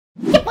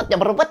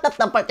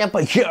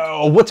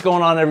Yo, what's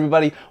going on,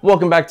 everybody?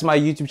 Welcome back to my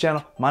YouTube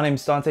channel. My name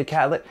is Dontae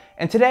Catlett,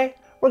 and today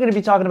we're going to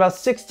be talking about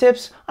 6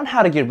 tips on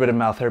how to get rid of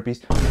mouth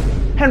herpes.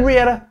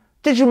 Henrietta,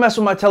 did you mess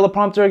with my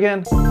teleprompter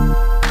again?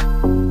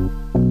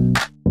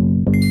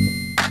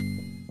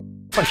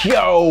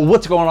 Yo,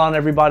 what's going on,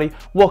 everybody?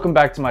 Welcome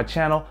back to my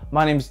channel.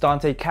 My name is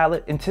Dontae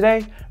Catlett, and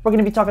today we're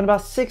going to be talking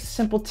about 6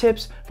 simple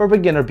tips for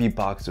beginner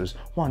beatboxers.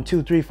 1,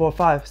 2, 3, 4,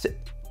 5, 6.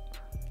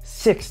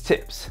 6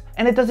 tips.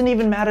 And it doesn't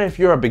even matter if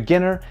you're a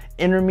beginner,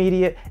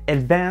 intermediate,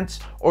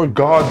 advanced, or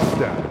god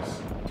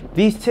status.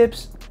 These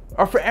tips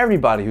are for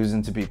everybody who's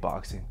into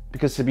beatboxing.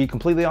 Because to be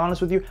completely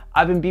honest with you,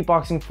 I've been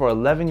beatboxing for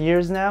 11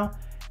 years now,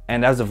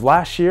 and as of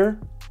last year,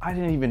 I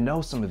didn't even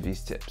know some of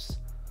these tips.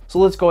 So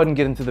let's go ahead and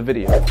get into the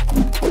video.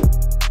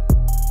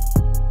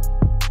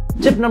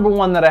 Tip number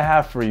 1 that I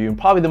have for you, and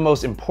probably the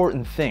most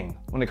important thing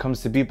when it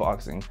comes to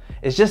beatboxing,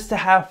 is just to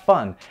have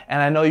fun.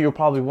 And I know you're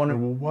probably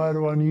wondering, well, why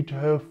do I need to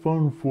have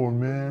fun for,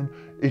 man?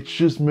 It's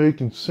just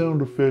making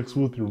sound effects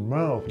with your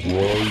mouth,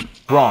 right?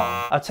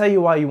 Wrong. I'll tell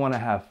you why you want to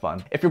have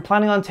fun. If you're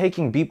planning on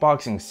taking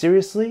beatboxing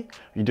seriously,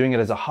 you're doing it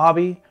as a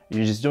hobby,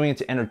 you're just doing it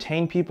to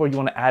entertain people, or you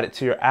want to add it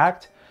to your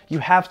act, you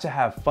have to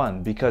have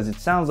fun because it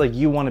sounds like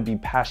you want to be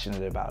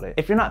passionate about it.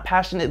 If you're not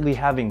passionately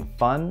having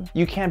fun,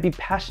 you can't be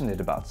passionate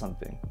about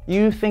something.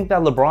 You think that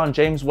LeBron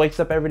James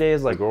wakes up every day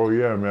is like, oh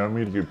yeah, man, I'm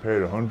going to get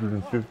paid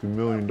 $150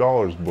 million,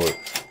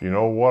 but you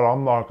know what?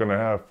 I'm not going to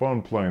have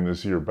fun playing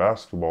this here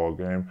basketball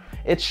game.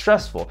 It's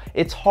stressful,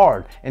 it's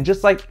hard, and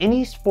just like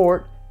any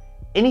sport,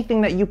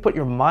 anything that you put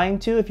your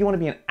mind to, if you want to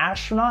be an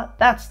astronaut,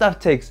 that stuff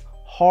takes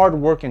hard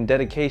work and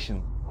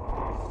dedication.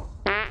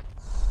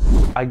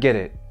 I get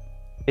it.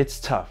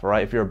 It's tough,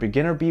 right? If you're a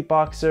beginner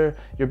beatboxer,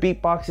 your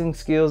beatboxing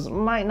skills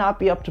might not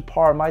be up to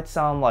par, might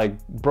sound like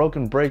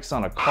broken brakes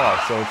on a car.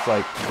 So it's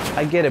like,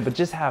 I get it, but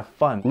just have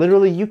fun.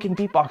 Literally, you can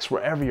beatbox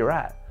wherever you're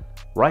at.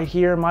 Right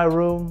here in my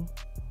room,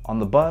 on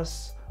the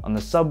bus, on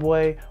the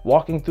subway,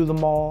 walking through the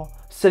mall,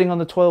 sitting on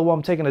the toilet while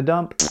I'm taking a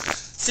dump.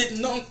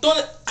 Sitting on the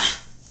toilet.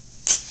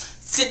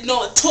 Sitting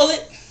on the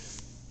toilet.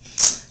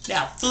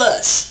 Now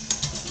flush.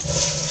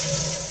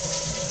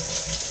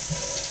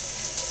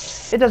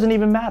 It doesn't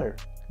even matter.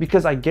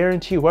 Because I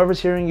guarantee whoever's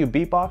hearing you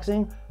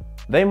beatboxing,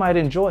 they might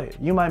enjoy it.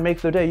 You might make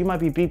their day. You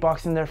might be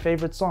beatboxing their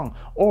favorite song.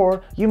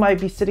 Or you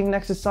might be sitting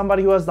next to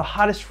somebody who has the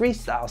hottest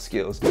freestyle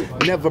skills.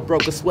 Never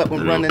broke a sweat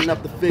when running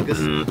up the figures.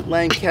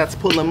 Lame cats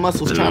pulling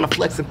muscles, trying to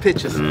flex in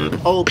pictures.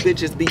 Old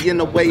bitches be in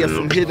the way of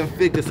some hidden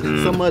figures.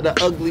 Some of the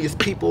ugliest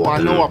people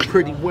I know are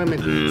pretty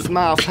women.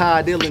 Smiles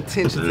hide ill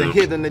intentions and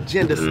hidden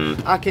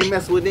agendas. I can't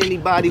mess with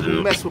anybody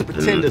who mess with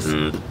pretenders.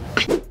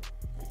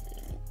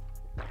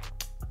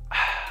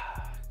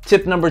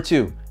 Tip number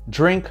 2,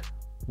 drink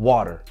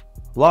water.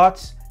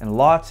 Lots and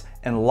lots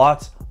and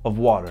lots of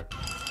water.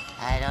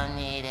 I don't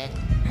need it.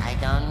 I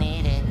don't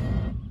need it.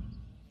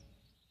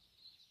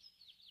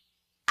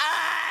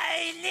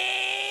 I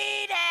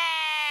need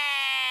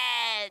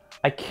it!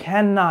 I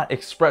cannot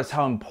express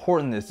how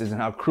important this is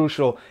and how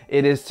crucial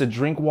it is to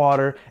drink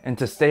water and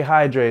to stay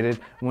hydrated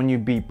when you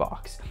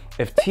beatbox.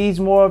 If tea's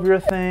more of your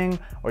thing,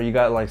 or you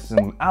got like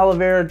some aloe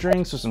vera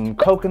drinks or some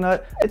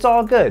coconut, it's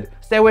all good.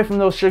 Stay away from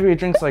those sugary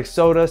drinks like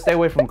soda, stay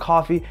away from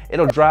coffee.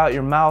 It'll dry out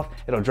your mouth,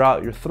 it'll dry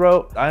out your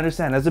throat. I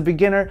understand, as a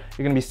beginner,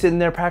 you're gonna be sitting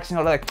there practicing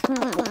all like,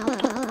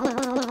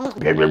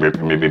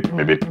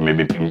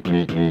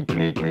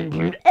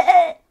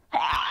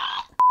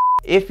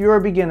 if you're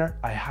a beginner,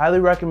 I highly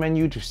recommend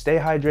you to stay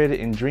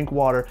hydrated and drink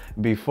water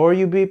before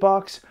you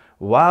beatbox,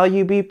 while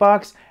you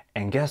beatbox,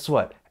 and guess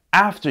what?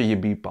 After you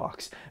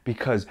beatbox,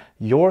 because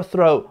your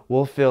throat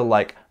will feel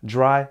like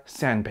dry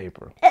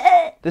sandpaper.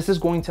 This is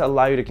going to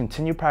allow you to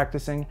continue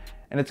practicing,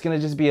 and it's gonna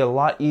just be a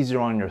lot easier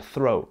on your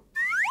throat.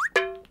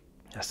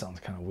 That sounds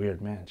kind of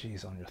weird, man.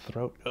 Jeez, on your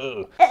throat.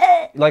 Ugh.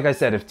 Like I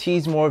said, if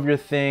tea's more of your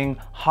thing,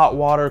 hot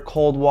water,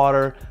 cold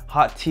water,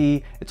 hot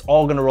tea, it's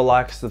all gonna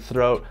relax the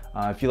throat.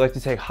 If you like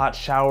to take hot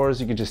showers,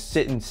 you can just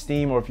sit and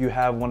steam, or if you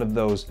have one of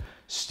those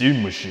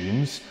steam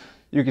machines,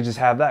 you could just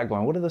have that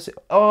going. What are those?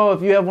 Oh,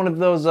 if you have one of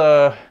those,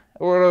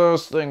 what are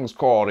those things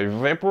called?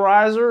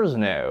 Vaporizers?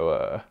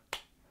 No.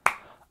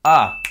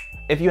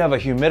 If you have a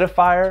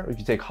humidifier, if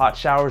you take hot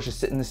showers, just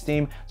sit in the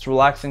steam, it's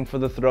relaxing for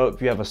the throat.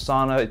 If you have a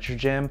sauna at your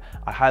gym,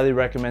 I highly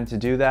recommend to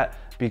do that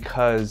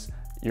because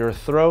your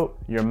throat,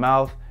 your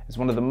mouth is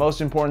one of the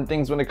most important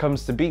things when it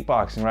comes to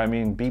beatboxing, right? I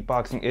mean,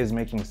 beatboxing is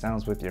making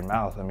sounds with your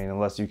mouth. I mean,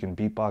 unless you can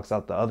beatbox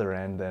out the other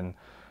end, then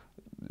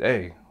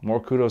hey, more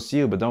kudos to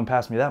you, but don't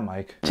pass me that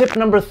mic. Tip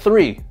number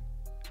 3,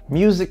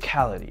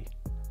 musicality.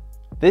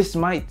 This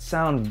might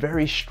sound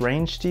very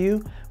strange to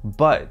you,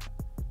 but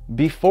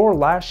before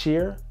last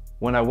year,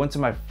 when I went to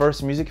my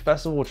first music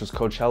festival, which was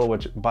Coachella,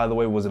 which by the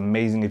way was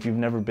amazing. If you've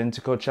never been to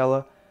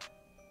Coachella,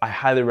 I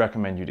highly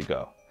recommend you to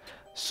go.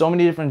 So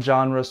many different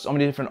genres, so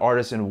many different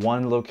artists in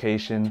one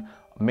location,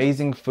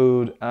 amazing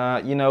food.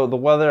 You know, the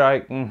weather,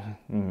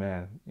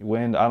 man,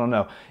 wind, I don't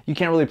know. You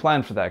can't really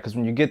plan for that because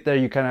when you get there,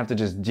 you kind of have to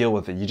just deal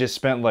with it. You just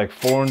spent like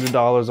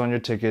 $400 on your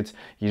tickets.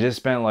 You just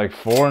spent like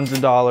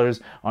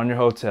 $400 on your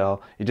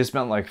hotel. You just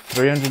spent like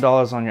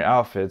 $300 on your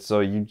outfit. So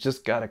you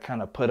just got to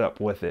kind of put up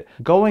with it.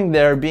 Going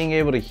there, being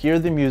able to hear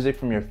the music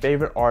from your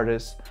favorite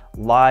artists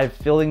live,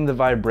 feeling the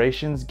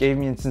vibrations gave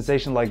me a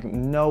sensation like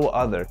no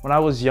other. When I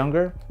was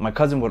younger, my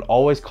cousin would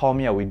always call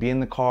me out. We'd be in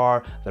the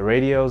car, the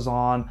radio's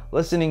on,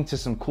 listening to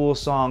some cool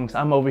songs.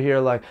 I'm over here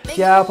like,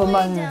 yeah, put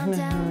my...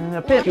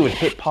 He would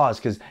hit pause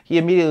because he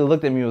immediately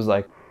looked at me and was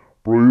like,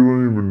 bro, you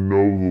don't even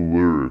know the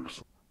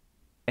lyrics.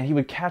 And he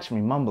would catch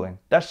me mumbling.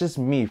 That's just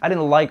me. I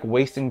didn't like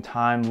wasting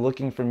time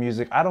looking for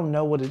music. I don't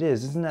know what it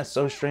is. Isn't that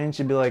so strange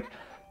to be like,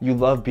 you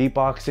love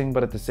beatboxing,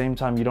 but at the same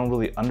time, you don't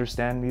really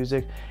understand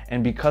music?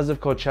 And because of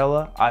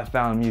Coachella, I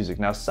found music.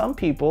 Now, some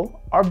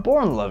people are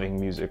born loving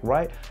music,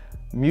 right?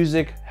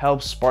 Music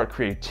helps spark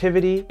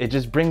creativity. It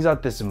just brings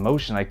out this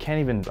emotion. I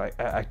can't even,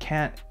 I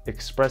can't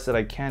express it.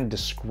 I can't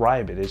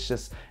describe it. It's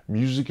just,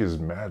 Music is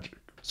magic.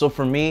 so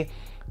for me,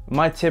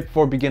 my tip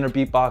for beginner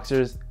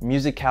beatboxers,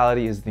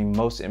 musicality is the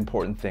most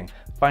important thing.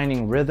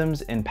 Finding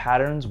rhythms and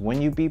patterns when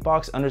you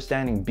beatbox,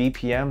 understanding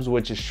BPMs,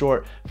 which is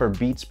short for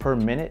beats per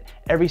minute.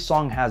 Every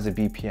song has a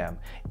BPM.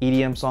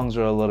 EDM songs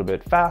are a little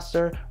bit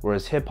faster,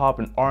 whereas hip hop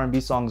and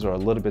R&B songs are a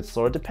little bit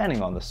slower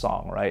depending on the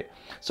song, right?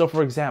 So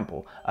for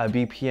example, a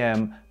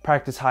BPM,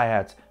 practice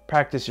hi-hats,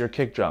 practice your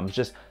kick drums,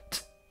 just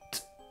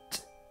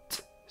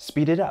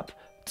speed it up.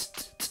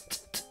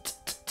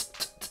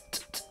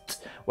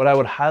 What I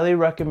would highly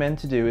recommend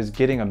to do is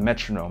getting a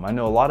metronome. I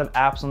know a lot of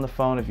apps on the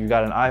phone. If you've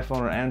got an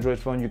iPhone or Android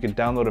phone, you can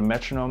download a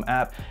metronome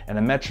app. And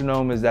a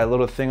metronome is that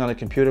little thing on the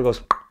computer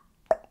goes.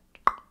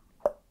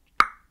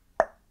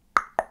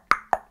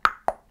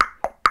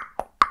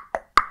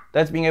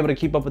 That's being able to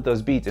keep up with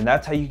those beats, and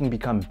that's how you can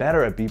become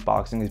better at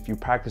beatboxing if you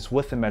practice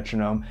with the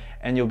metronome,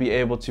 and you'll be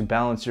able to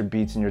balance your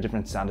beats and your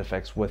different sound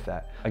effects with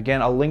that.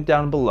 Again, I'll link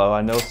down below.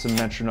 I know some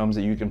metronomes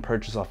that you can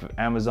purchase off of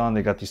Amazon.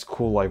 They got these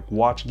cool like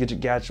watch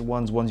gadget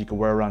ones you can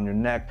wear around your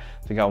neck.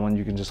 They got one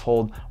you can just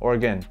hold, or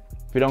again,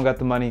 if you don't got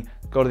the money,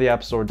 go to the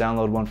App Store,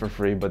 download one for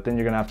free, but then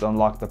you're gonna have to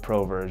unlock the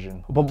pro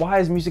version. But why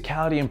is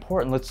musicality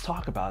important? Let's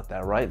talk about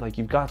that, right? Like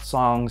you've got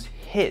songs,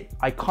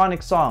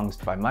 iconic songs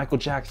by Michael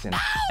Jackson,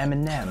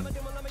 Eminem,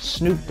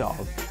 Snoop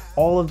Dogg.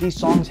 All of these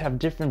songs have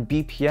different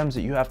BPMs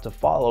that you have to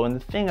follow. And the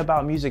thing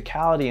about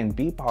musicality and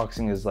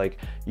beatboxing is like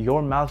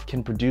your mouth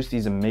can produce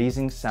these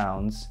amazing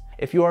sounds.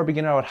 If you are a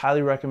beginner, I would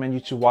highly recommend you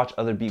to watch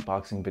other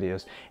beatboxing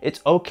videos.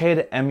 It's okay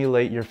to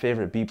emulate your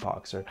favorite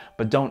beatboxer,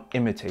 but don't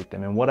imitate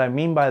them. And what I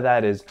mean by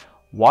that is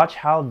watch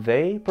how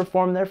they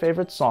perform their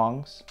favorite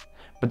songs,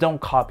 but don't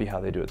copy how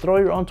they do it. Throw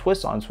your own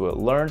twist onto it.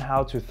 Learn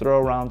how to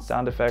throw around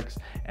sound effects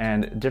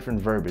and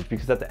different verbiage,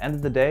 because at the end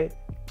of the day,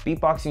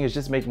 beatboxing is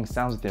just making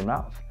sounds with your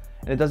mouth.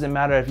 And it doesn't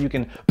matter if you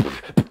can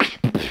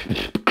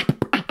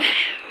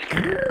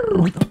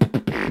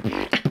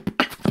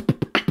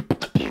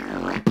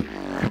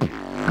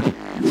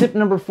Tip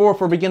number 4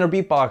 for beginner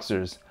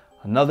beatboxers.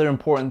 Another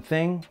important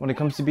thing when it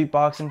comes to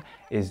beatboxing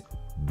is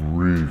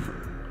Breathing.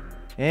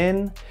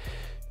 in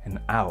and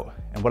out.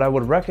 And what I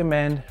would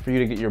recommend for you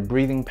to get your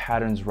breathing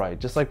patterns right,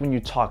 just like when you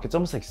talk, it's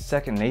almost like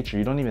second nature.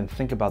 You don't even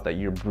think about that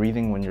you're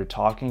breathing when you're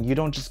talking. You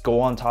don't just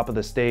go on top of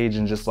the stage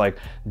and just like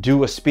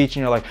do a speech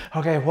and you're like,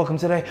 okay, welcome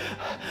today.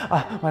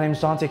 My name is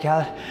Dontae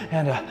Catlett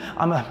and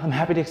I'm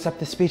happy to accept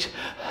this speech.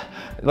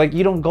 Like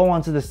you don't go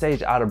onto the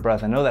stage out of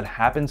breath. I know that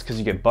happens because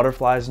you get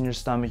butterflies in your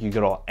stomach, you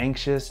get all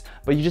anxious,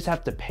 but you just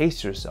have to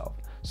pace yourself.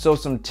 So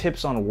some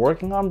tips on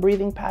working on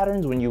breathing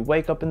patterns: when you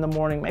wake up in the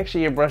morning, make sure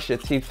you brush your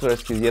teeth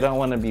first, because you don't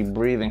want to be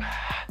breathing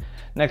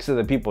next to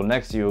the people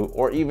next to you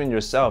or even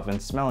yourself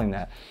and smelling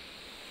that.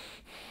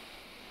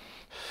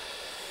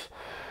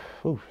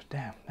 Ooh,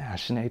 damn, man, I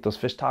shouldn't have ate those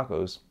fish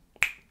tacos.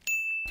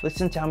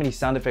 Listen to how many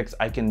sound effects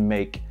I can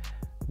make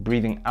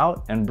breathing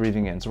out and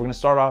breathing in. So we're gonna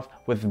start off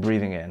with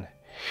breathing in.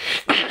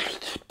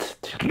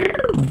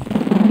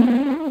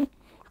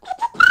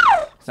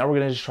 So now we're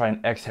gonna just try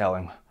and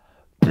exhaling.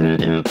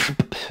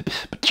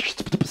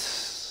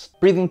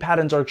 Breathing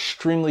patterns are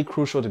extremely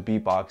crucial to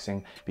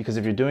beatboxing, because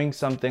if you're doing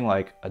something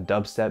like a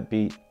dubstep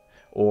beat,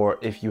 or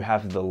if you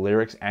have the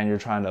lyrics and you're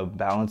trying to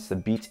balance the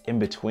beats in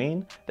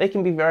between, they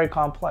can be very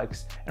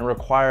complex and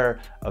require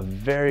a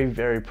very,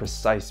 very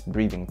precise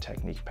breathing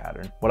technique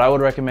pattern. What I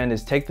would recommend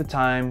is take the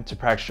time to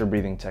practice your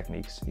breathing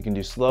techniques. You can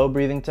do slow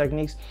breathing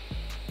techniques,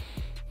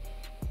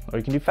 or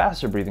you can do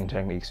faster breathing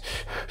techniques.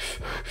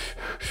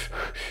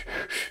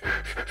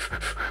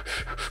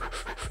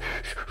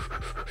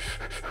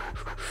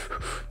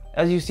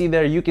 As you see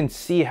there, you can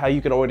see how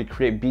you could already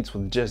create beats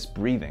with just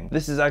breathing.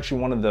 This is actually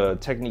one of the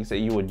techniques that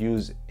you would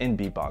use in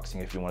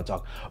beatboxing if you want to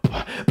talk.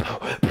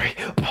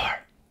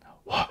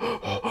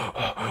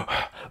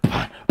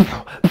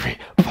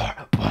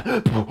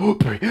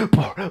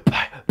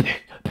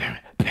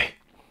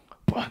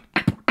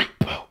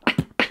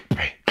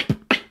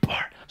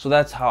 So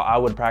that's how I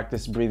would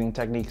practice breathing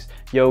techniques.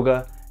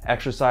 Yoga,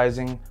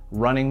 exercising,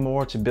 running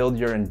more to build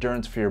your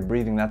endurance for your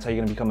breathing. That's how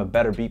you're gonna become a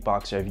better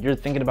beatboxer. If you're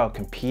thinking about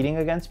competing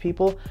against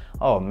people,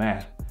 oh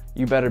man,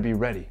 you better be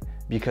ready,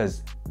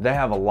 because they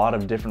have a lot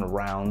of different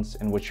rounds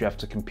in which you have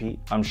to compete.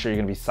 I'm sure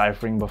you're gonna be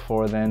ciphering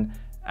before then,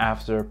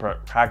 after,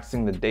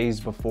 practicing the days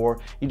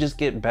before. You just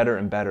get better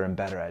and better and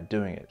better at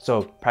doing it.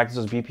 So practice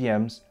those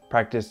BPMs,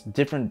 practice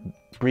different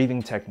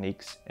breathing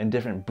techniques and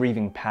different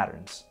breathing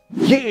patterns.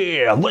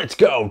 Yeah, let's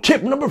go.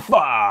 Tip number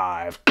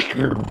 5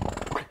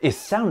 is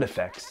sound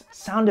effects.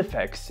 Sound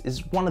effects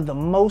is one of the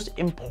most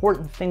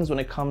important things when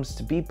it comes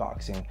to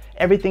beatboxing.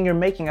 Everything you're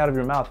making out of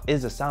your mouth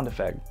is a sound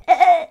effect.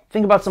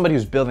 Think about somebody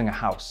who's building a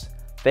house.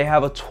 They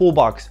have a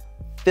toolbox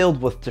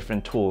filled with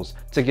different tools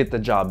to get the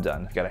job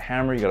done. You got a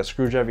hammer, you got a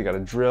screwdriver, you got a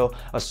drill,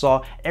 a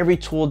saw. Every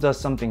tool does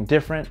something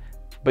different,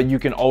 but you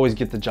can always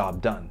get the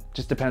job done.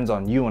 Just depends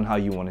on you and how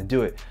you want to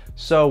do it.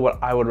 So what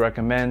I would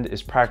recommend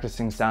is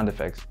practicing sound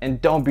effects, and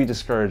don't be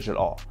discouraged at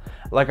all.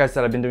 Like I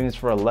said, I've been doing this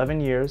for 11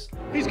 years.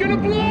 He's gonna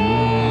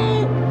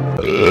blow!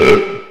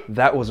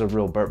 That was a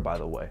real burp, by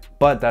the way,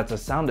 but that's a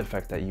sound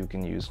effect that you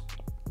can use.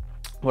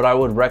 What I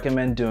would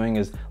recommend doing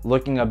is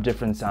looking up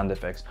different sound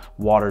effects: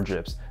 water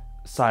drips,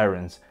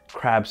 sirens,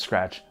 crab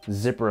scratch,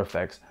 zipper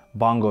effects,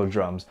 bongo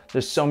drums.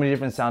 There's so many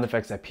different sound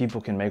effects that people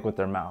can make with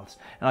their mouths.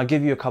 And I'll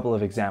give you a couple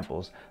of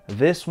examples.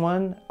 This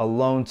one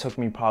alone took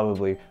me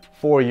probably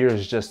 4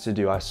 years just to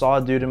do. I saw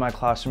a dude in my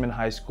classroom in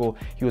high school.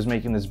 He was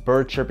making this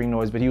bird chirping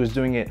noise, but he was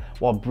doing it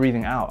while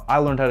breathing out. I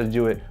learned how to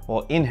do it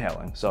while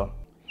inhaling. So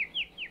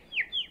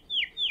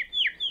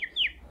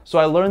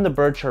I learned the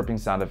bird chirping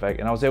sound effect,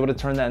 and I was able to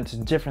turn that into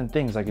different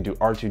things. I could do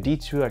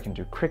R2-D2, I can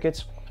do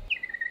crickets.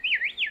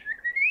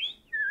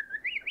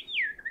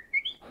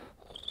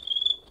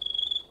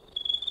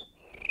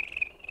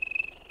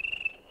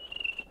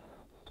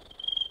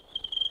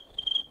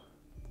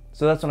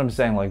 So that's what I'm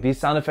saying, like, these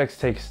sound effects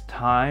takes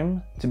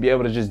time to be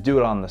able to just do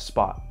it on the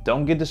spot.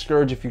 Don't get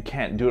discouraged if you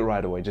can't do it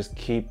right away. Just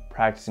keep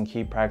practicing,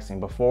 keep practicing.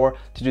 Before,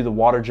 to do the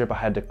water drip, I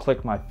had to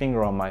click my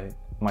finger on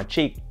my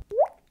cheek.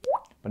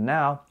 But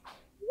now,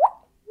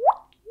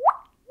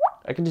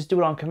 I can just do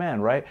it on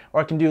command, right?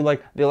 Or I can do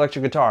like the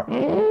electric guitar.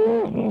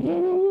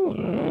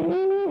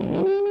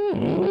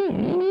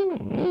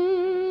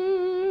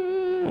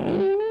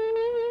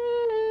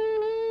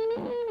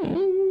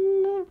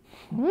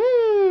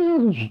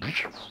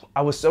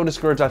 I was so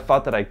discouraged I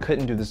thought that I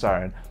couldn't do the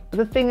siren. But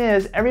the thing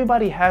is,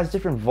 everybody has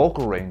different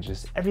vocal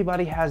ranges.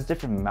 Everybody has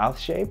different mouth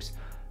shapes,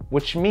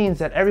 which means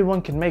that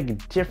everyone can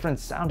make different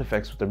sound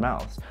effects with their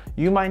mouths.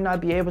 You might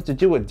not be able to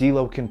do what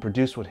D-Lo can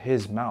produce with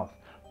his mouth,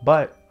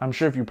 but I'm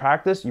sure if you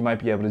practice, you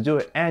might be able to do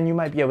it, and you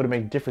might be able to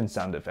make different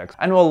sound effects.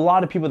 I know a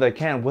lot of people that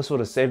can whistle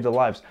to save their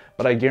lives,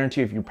 but I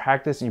guarantee you, if you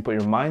practice and you put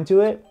your mind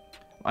to it,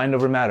 mind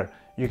over matter,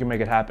 you can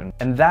make it happen.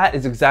 And that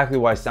is exactly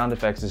why sound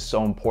effects is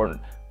so important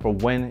for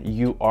when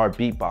you are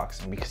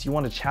beatboxing, because you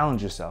want to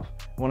challenge yourself.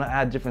 You want to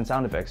add different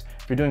sound effects.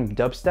 If you're doing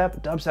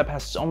dubstep, dubstep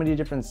has so many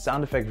different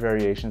sound effect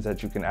variations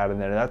that you can add in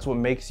there. That's what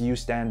makes you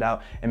stand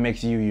out and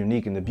makes you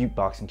unique in the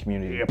beatboxing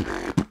community.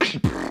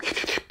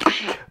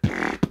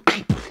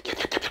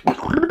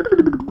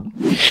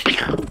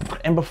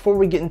 And before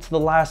we get into the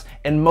last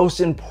and most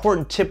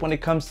important tip when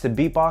it comes to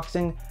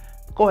beatboxing,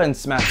 go ahead and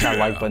smash that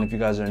like button if you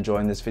guys are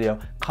enjoying this video.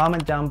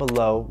 Comment down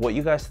below what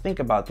you guys think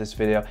about this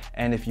video,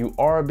 and if you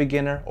are a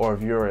beginner or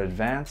if you're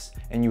advanced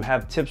and you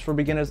have tips for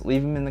beginners,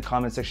 leave them in the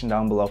comment section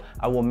down below.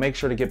 I will make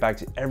sure to get back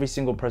to every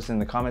single person in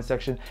the comment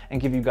section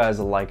and give you guys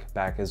a like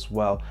back as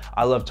well.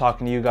 I love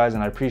talking to you guys,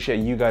 and I appreciate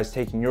you guys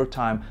taking your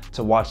time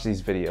to watch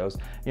these videos.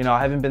 You know,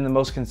 I haven't been the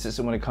most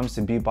consistent when it comes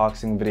to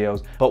beatboxing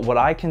videos, but what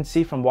I can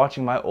see from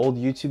watching my old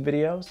YouTube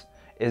videos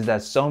is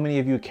that so many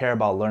of you care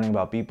about learning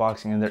about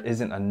beatboxing, and there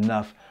isn't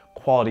enough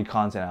quality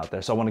content out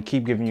there. So I want to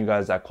keep giving you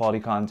guys that quality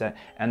content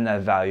and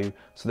that value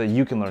so that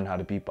you can learn how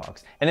to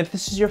beatbox. And if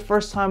this is your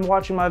first time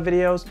watching my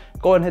videos,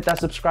 go ahead and hit that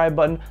subscribe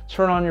button,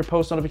 turn on your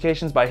post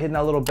notifications by hitting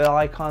that little bell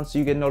icon so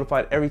you get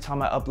notified every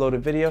time I upload a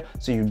video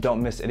so you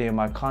don't miss any of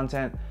my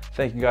content.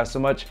 Thank you guys so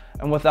much,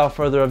 and without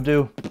further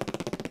ado,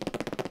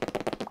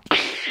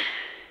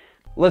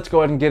 let's go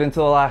ahead and get into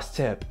the last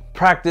tip.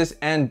 Practice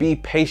and be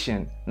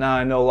patient. Now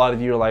I know a lot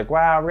of you are like,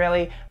 wow,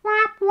 really?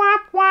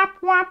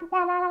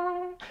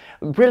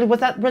 Really, was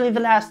that really the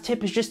last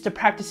tip, is just to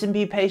practice and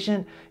be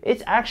patient?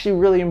 It's actually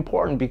really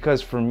important, because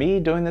for me,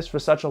 doing this for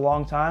such a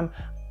long time,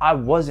 I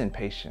wasn't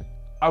patient.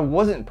 I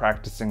wasn't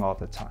practicing all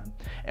the time.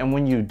 And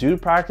when you do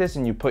practice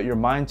and you put your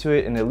mind to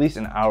it in at least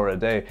an hour a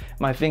day,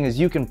 my thing is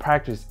you can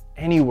practice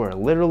anywhere,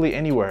 literally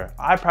anywhere.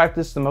 I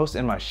practice the most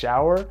in my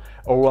shower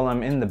or while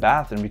I'm in the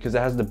bathroom, because it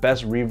has the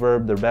best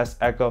reverb, the best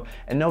echo,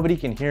 and nobody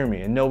can hear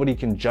me and nobody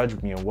can judge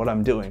me on what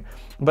I'm doing.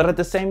 But at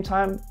the same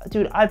time,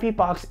 dude, I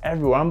beatbox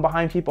everywhere. I'm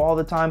behind people all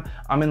the time.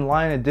 I'm in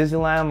line at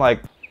Disneyland,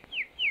 like,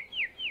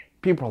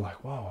 people are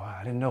like, whoa,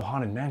 I didn't know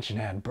Haunted Mansion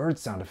had bird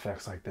sound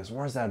effects like this.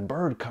 Where's that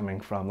bird coming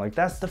from? Like,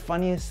 that's the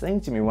funniest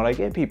thing to me when I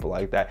get people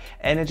like that.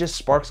 And it just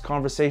sparks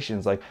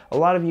conversations. Like, a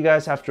lot of you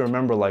guys have to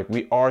remember, like,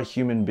 we are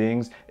human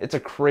beings. It's a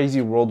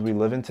crazy world we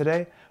live in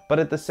today. But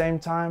at the same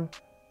time,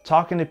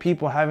 Talking to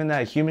people, having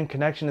that human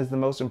connection is the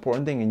most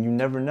important thing, and you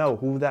never know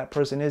who that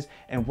person is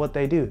and what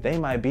they do. They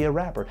might be a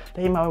rapper.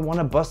 They might want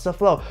to bust a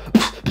flow.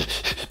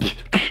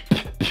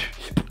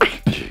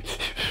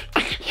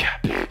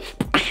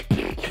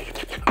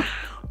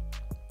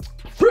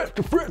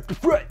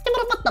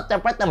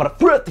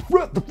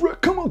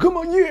 Come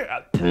on,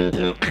 yeah.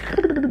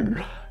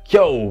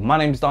 Yo, my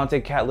name is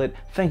Dontae Catlett.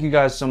 Thank you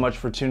guys so much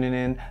for tuning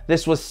in.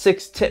 This was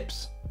 6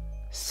 tips.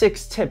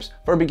 6 tips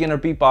for beginner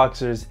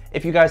beatboxers.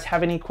 If you guys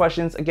have any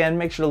questions, again,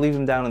 make sure to leave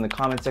them down in the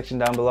comment section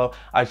down below.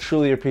 I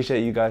truly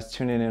appreciate you guys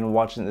tuning in and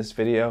watching this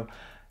video.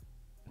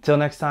 Until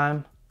next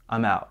time,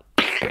 I'm out.